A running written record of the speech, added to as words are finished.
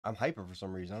I'm hyper for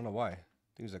some reason. I don't know why. I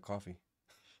think it's that coffee.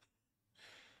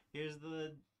 Here's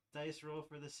the dice roll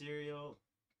for the cereal.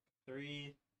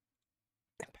 3,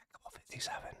 Impeccable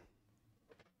 57.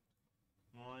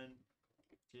 1,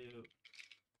 2,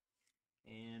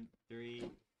 and 3.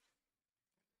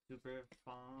 Super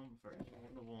Farm for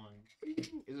one.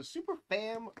 Is it super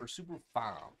fam or super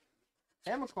farm?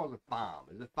 Emma calls it farm.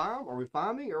 Is it farm? Are we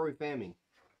farming or are we famming?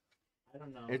 I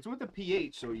don't know. It's with the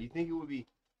PH, so you think it would be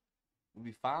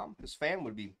farm? This fam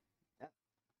would be. I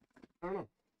don't know.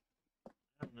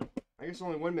 I don't know. I guess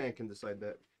only one man can decide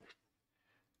that.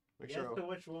 Make Yes, to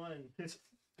which one?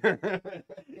 sure.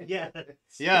 Yes.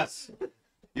 Yes.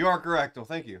 You are correct. Well,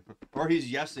 thank you. Or he's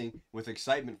yesing with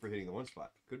excitement for hitting the one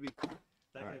spot. Could be.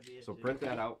 That All could right. be it So too. print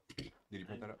that out. Did you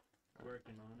print that out?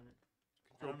 Working on it.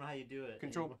 I don't know how you do it.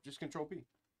 Control. Just Control P.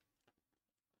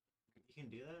 You can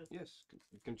do that? Yes.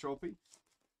 Control P.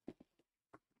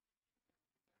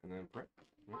 And then print.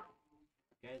 Yeah.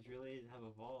 You guys really have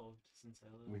evolved since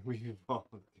I left. We evolved.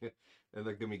 And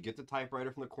like, then we get the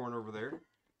typewriter from the corner over there.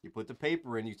 You put the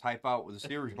paper in. You type out with the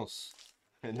cereals,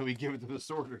 and then we give it to the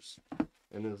sorters,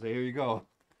 and then say, "Here you go."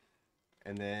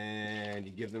 And then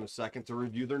you give them a second to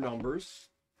review their numbers.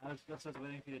 I was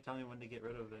waiting for you to tell me when to get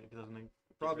rid of it because I was gonna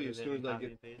Probably rid as of soon it as and I copy get.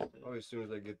 and paste it. Probably as soon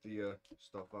as I get the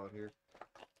stuff out here.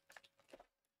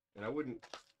 And I wouldn't.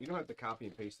 You don't have to copy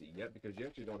and paste it yet because you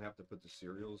actually don't have to put the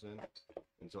cereals in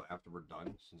until after we're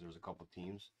done, since there's a couple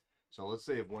teams. So let's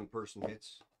say if one person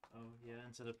hits. Oh yeah,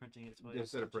 instead of printing it twice.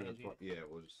 Instead of printing, changing yeah,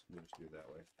 we'll just do it that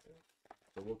way. Yeah.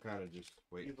 So we'll kind of just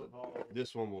wait. You've evolved.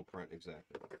 This one will print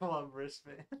exactly. Come on,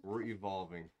 Brisbane. We're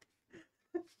evolving.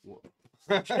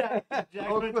 Jack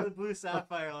went to the Blue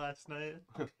Sapphire last night.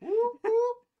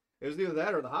 It was either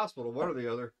that or the hospital, one or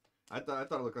the other. I thought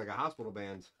it looked like a hospital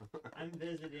band. I'm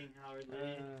visiting Howard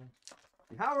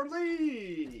Lee Howard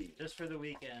Lee. just for the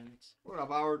weekend. What up,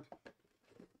 Howard?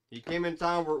 He came in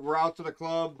town. We're out to the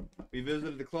club. We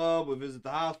visited the club. We visited the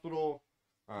hospital.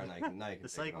 All right, now you can The take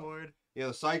psych it off. ward. Yeah,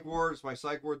 the psych ward. It's my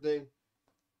psych ward thing.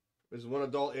 There's one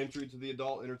adult entry to the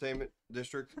adult entertainment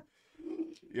district.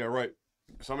 Yeah, right.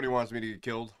 Somebody wants me to get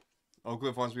killed. Oak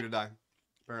Cliff wants me to die,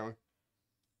 apparently.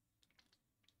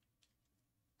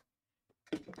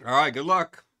 All right, good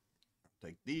luck.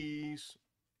 Take these.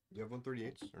 Do you have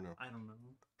 138s or no? I don't know.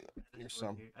 Here's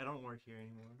some. I don't work here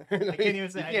anymore. I can't even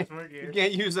say I just work here. You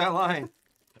can't use that line.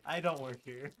 I don't work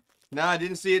here. Nah, I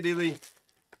didn't see it, D-Lee.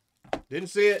 Didn't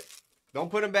see it. Don't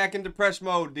put him back in depressed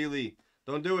mode, D-Lee.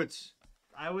 Don't do it.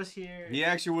 I was here. He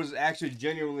was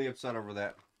genuinely upset over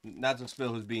that. Not to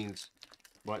spill his beans.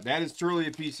 But that is truly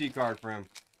a PC card for him.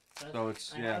 So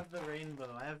it's, I yeah. have the rainbow.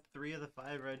 I have 3 of the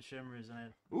 5 red shimmers, and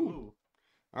I. Ooh.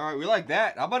 All right, we like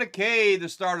that. How about a K to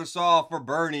start us off for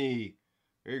Bernie?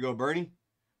 Here you go, Bernie.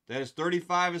 That is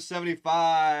 35 of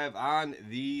 75 on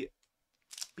the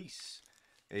piece.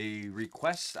 I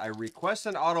request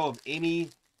an auto of any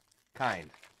kind.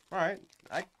 All right,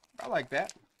 I like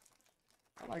that.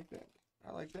 I like that.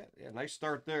 I like that. Yeah, nice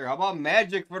start there. How about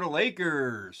Magic for the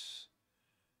Lakers?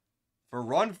 For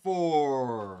Run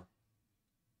 4.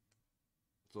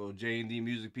 It's a little J&D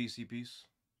Music PC piece.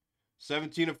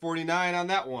 17 of 49 on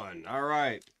that one. All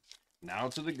right. Now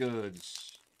to the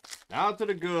goods. Now to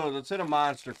the goods. Let's hit a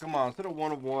monster. Come on. Let's hit a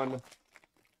 1 of 1. Let's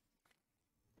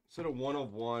hit a 1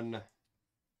 of 1.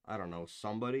 I don't know.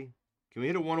 Somebody. Can we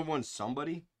hit a 1 of 1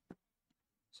 somebody?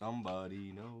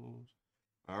 Somebody knows.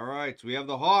 All right. So we have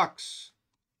the Hawks.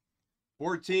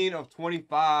 14 of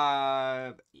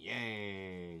 25.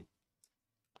 Yang.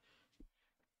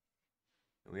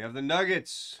 And we have the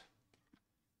Nuggets.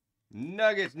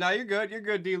 Nuggets. No, you're good. You're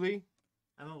good, D-Lee.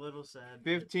 I'm a little sad.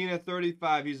 15 of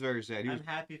 35. He's very sad. I'm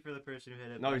happy for the person who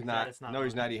hit it. No, but he's I'm not. sad it's not No,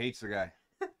 he's mine. not. He hates the guy.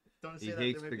 Don't say He that.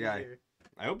 hates They might the be guy. here.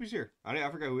 I hope he's here. I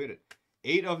forgot who hit it.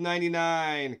 8 of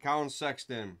 99. Colin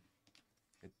Sexton.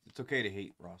 It's okay to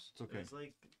hate, Ross. It's okay. It was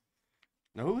like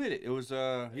No, who hit it? It was,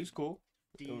 he was cool.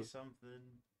 D It was- something.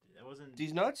 It wasn't.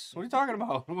 These nuts? What are you talking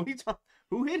about? What are you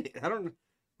Who hit it? I don't know.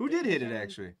 Who did hit it,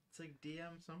 actually? It's like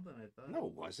DM something, I thought. No,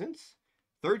 it wasn't.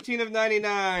 13 of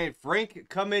 99. Frank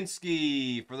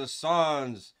Kaminsky for the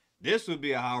Suns. This would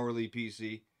be a Howard Lee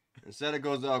PC. Instead, it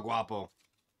goes to El Guapo.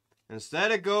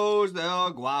 Instead, it goes to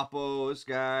El Guapo. This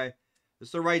guy.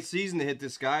 It's the right season to hit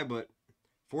this guy, but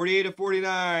 48 of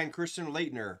 49. Christian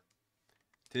Leitner.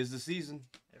 'Tis the season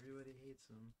Everybody hates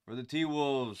him. for the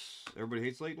T-Wolves. Everybody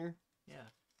hates Leitner? Yeah.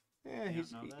 Yeah, You he's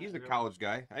don't know that, a really? college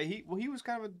guy. He was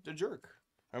kind of a jerk.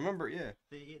 I remember, yeah.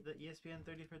 The ESPN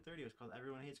 30 for 30 was called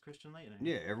Everyone Hates Christian Leitner.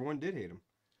 Yeah, everyone did hate him.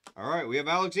 All right, we have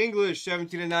Alex English,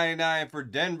 17 of 99 for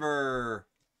Denver.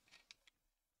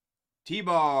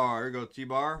 T-Bar. Here we go,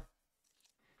 T-Bar.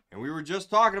 And we were just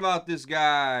talking about this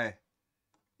guy.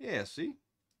 Yeah, see?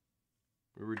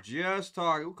 We were just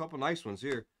talking. Ooh, a couple nice ones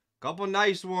here. Couple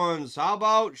nice ones. How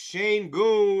about Shane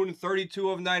Goon,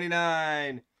 32 of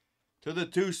 99. To the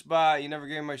 2 spot. You never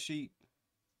gave my sheet.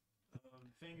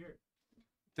 Finger.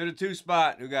 To the 2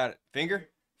 spot. Who got it? Finger?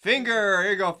 Finger.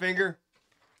 Here you go, Finger.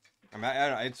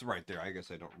 It's right there. I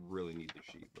guess I don't really need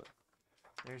the sheet, but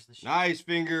there's the sheet. Nice,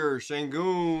 Finger.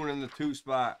 Shangoon in the 2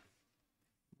 spot.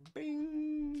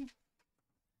 Bing.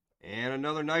 And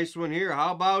another nice one here.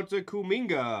 How about the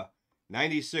Kuminga?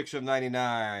 96 of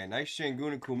 99. Nice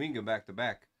Shangoon and Kuminga back to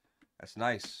back. That's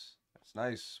nice. That's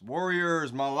nice.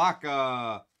 Warriors,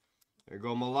 Malacca. There you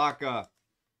go, Malacca.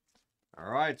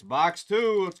 All right, it's box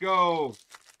 2. Let's go.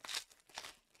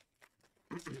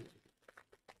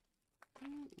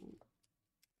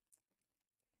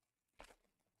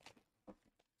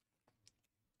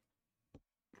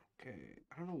 Okay,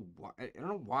 I don't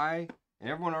know why, and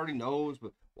everyone already knows,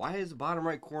 but why is the bottom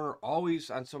right corner always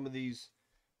on some of these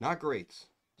not greats?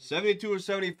 72 of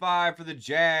 75 for the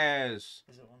Jazz.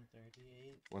 Is it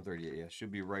 138? 138, yeah,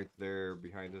 should be right there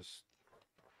behind us.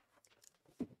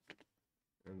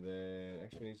 And then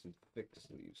actually need some thick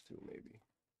sleeves too, maybe.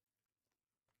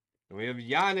 And we have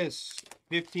Giannis,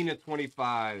 15 of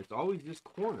 25. It's always this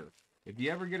corner. If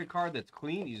you ever get a card that's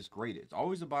clean, you just grade it. It's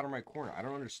always the bottom right corner. I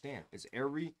don't understand. It's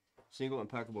every single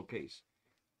impeccable case.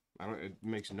 It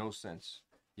makes no sense.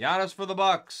 Giannis for the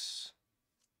Bucks.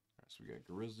 So we got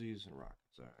Grizzlies and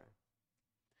Rockets. All right.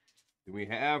 Then we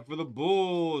have for the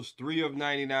Bulls, 3 of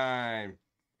 99.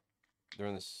 They're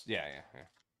in this. Yeah.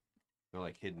 They're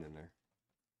like hidden in there.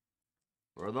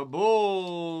 For the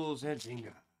Bulls,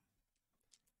 Hedginga.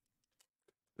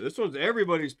 This one's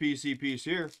everybody's PC piece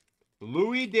here.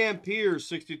 Louis Dampier,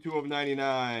 62 of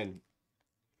 99.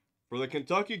 For the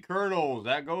Kentucky Colonels,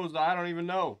 that goes to, I don't even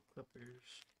know. Clippers.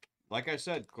 Like I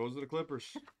said, goes to the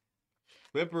Clippers.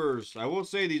 Clippers. I will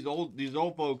say these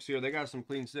old folks here, they got some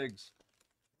clean sigs.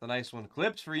 The nice one.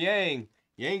 Clips for Yang.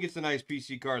 Yang gets a nice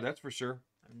PC card, that's for sure.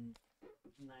 I'm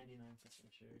 99%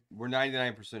 sure. We're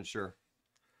 99% sure.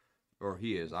 Or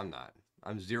he is. I'm not.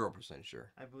 I'm 0%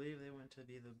 sure. I believe they went to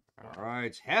be the... All right.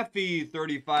 It's Heffy,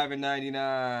 35 and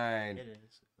 99. It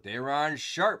is. Daron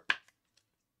Sharp.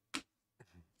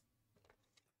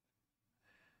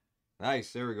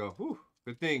 Nice. There we go. Whew.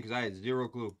 Good thing, because I had 0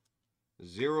 clue.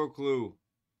 0 clue.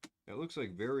 It looks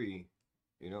like very,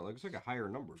 it looks like a higher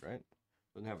number, right?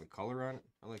 Doesn't have a color on it.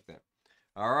 I like that.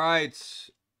 All right.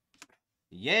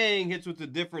 Yang hits with a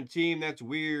different team. That's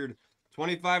weird.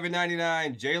 25 and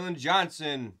 99. Jalen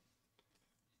Johnson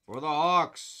for the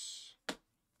Hawks.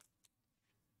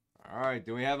 All right.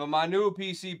 Do we have a Manu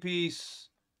PC piece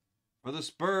for the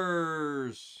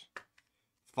Spurs?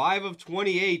 5 of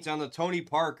 28 on the Tony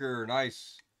Parker.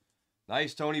 Nice.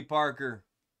 Nice Tony Parker.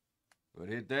 Good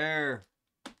hit there.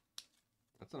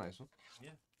 That's a nice one. Yeah.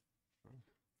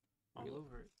 All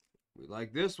over it. We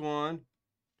like this one.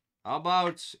 How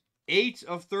about 8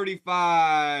 of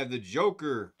 35? The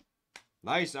Joker.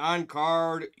 Nice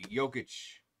on-card Jokic.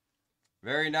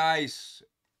 Very nice.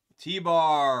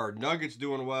 T-Bar. Nuggets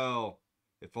doing well.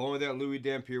 If only that Louis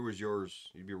Dampier was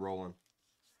yours, you'd be rolling.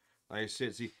 Nice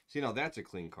hit. See, now that's a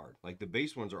clean card. Like, the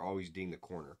base ones are always ding the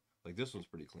corner. Like, this one's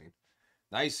pretty clean.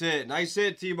 Nice hit. Nice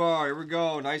hit, T-Bar. Here we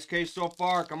go. Nice case so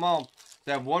far. Come on.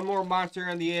 Let's have one more monster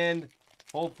on the end.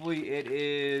 Hopefully it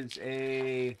is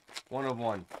a 1 of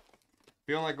 1.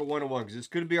 Feeling like a 1 of 1 because this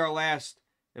could be our last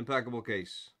impeccable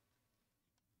case.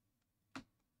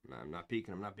 No, I'm not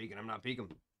peeking. I'm not peeking. I'm not peeking.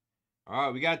 All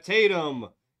right, we got Tatum.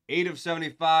 8 of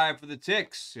 75 for the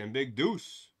Ticks and Big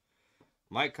Deuce.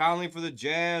 Mike Conley for the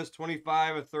Jazz.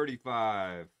 25 of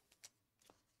 35.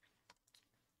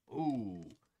 Ooh.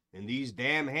 And these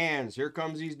damn hands. Here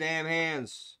comes these damn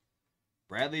hands.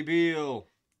 Bradley Beal.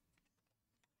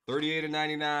 38 of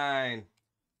 99.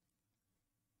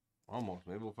 Almost.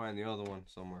 Maybe we'll find the other one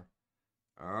somewhere.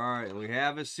 All right. And we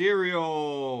have a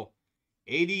cereal.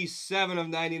 87 of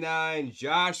 99.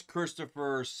 Josh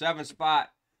Christopher. 7th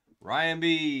spot. Ryan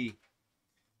B.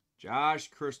 Josh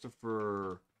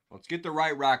Christopher. Let's get the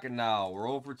right rocket now. We're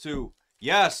 0 for 2.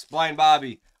 Yes, Blind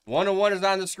Bobby. 1 of 1 is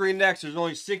on the screen next. There's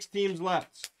only 6 teams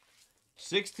left.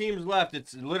 6 teams left.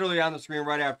 It's literally on the screen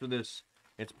right after this.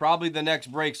 It's probably the next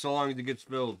break so long as it gets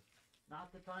filled.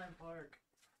 Not the time, Park.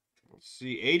 Let's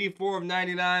see. 84 of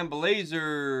 99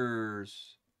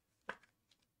 Blazers.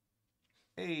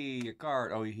 Hey, a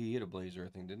card. Oh, he hit a Blazer, I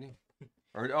think, didn't he?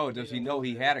 Or, oh, does he know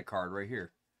he had a card right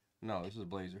here? No, this is a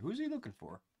Blazer. Who's he looking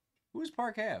for? Who does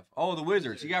Park have? Oh, the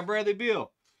Wizards. He got Bradley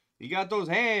Beal. He got those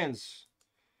hands.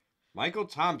 Michael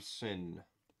Thompson.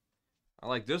 I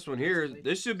like this one here.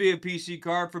 This should be a PC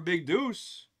card for Big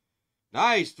Deuce.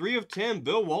 Nice. 3 of 10.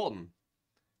 Bill Walton.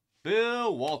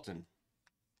 Bill Walton.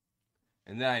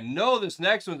 And then I know this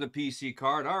next one's a PC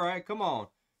card. All right, come on.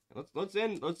 Let's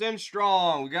end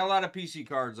strong. We got a lot of PC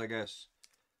cards, I guess.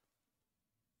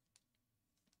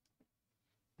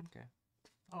 Okay.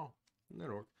 Oh,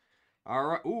 that'll work. All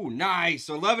right. Ooh, nice.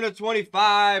 11 of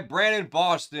 25. Brandon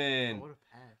Boston. Oh, what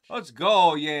a patch. Let's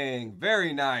go, Yang.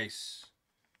 Very nice.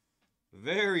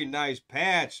 Very nice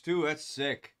patch, too. That's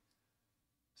sick.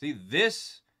 See,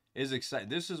 this is exciting.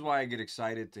 This is why I get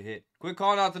excited to hit. Quit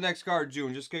calling out the next card,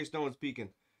 June, just in case no one's peeking.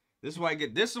 This is why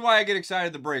I get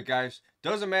excited to break, guys.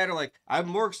 Doesn't matter. Like, I'm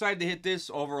more excited to hit this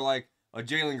over like a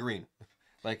Jalen Green.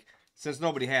 Like, since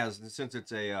nobody has, since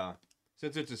it's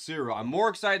a serial, I'm more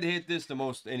excited to hit this than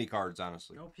most any cards,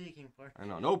 honestly. No peeking, Clark. I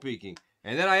know, no peeking.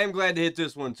 And then I am glad to hit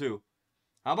this one too.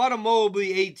 How about a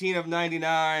Mobley 18 of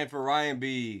 99 for Ryan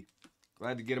B?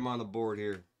 Glad to get him on the board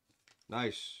here.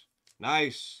 Nice.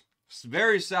 Nice.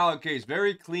 Very solid case.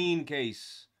 Very clean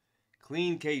case.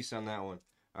 Clean case on that one.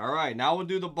 All right, now we'll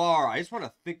do the bar. I just want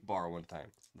a thick bar one time.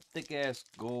 Thick-ass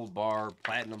gold bar,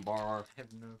 platinum bar. I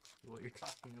have no clue what you're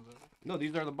talking about. No,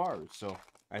 these are the bars. So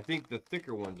I think the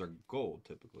thicker ones are gold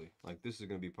typically. Like this is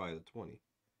going to be probably the 20.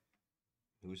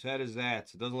 Whose head is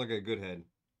that? It doesn't look like a good head.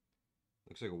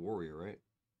 Looks like a warrior, right?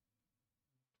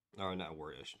 Oh, not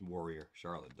warrior. Warrior.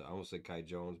 Charlotte. I almost said Kai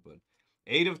Jones, but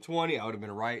 8 of 20. I would have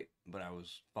been right, but I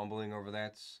was fumbling over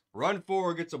that. Run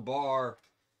 4 gets a bar.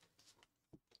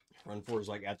 Run 4 is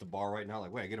like at the bar right now.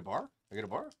 Like, wait, I get a bar? I get a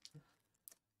bar?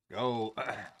 Go.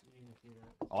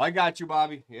 Oh, I got you,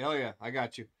 Bobby. Hell yeah, I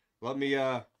got you. Let me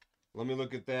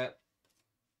look at that.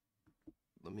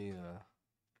 Let me Is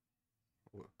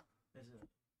it?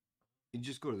 You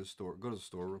just go to the store. Go to the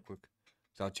store real quick.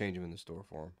 So I'll change them in the store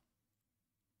for him.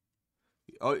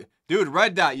 Oh, dude,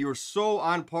 Red Dot, you were so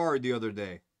on par the other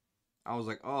day. I was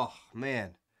like, oh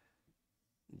man.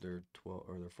 They're 12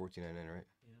 or they're $14.99, right?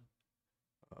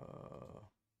 Yeah.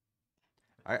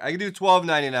 I can do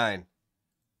 $12.99.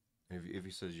 If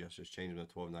he says yes, just change him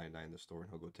to $12.99 in the store, and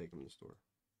he'll go take them in the store.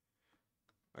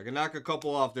 I can knock a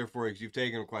couple off there for you because you've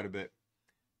taken them quite a bit.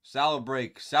 Solid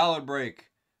break. Solid break.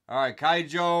 All right, Kai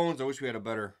Jones. I wish we had a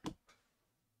better.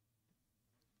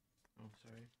 Oh,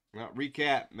 sorry.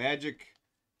 Recap. Magic.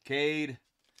 Cade.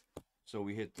 So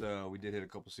we did hit a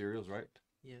couple cereals, right?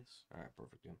 Yes. All right,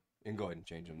 perfect. Yeah. And go ahead and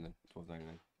change them then. $12.99.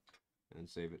 And then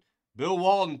save it. Bill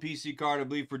Walton, PC card, I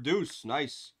believe, for Deuce.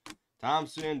 Nice.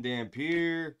 Thompson,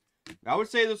 Dampier. I would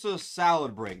say this was a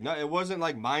solid break. No, it wasn't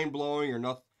like mind-blowing or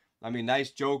nothing. I mean, nice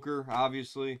Joker,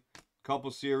 obviously. Couple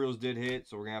cereals did hit,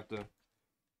 so we're going to have to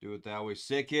do it that way.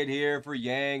 Sick hit here for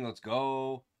Yang. Let's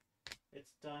go.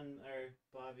 It's done. Or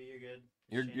Bobby, you're good.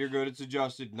 You're good. It's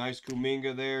adjusted. Nice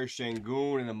Kuminga there.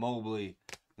 Shangoon and a Mobley.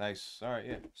 Nice. All right,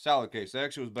 yeah. Solid case. That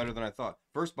actually was better than I thought.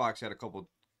 First box had a couple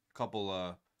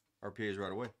RPAs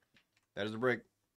right away. That is the break.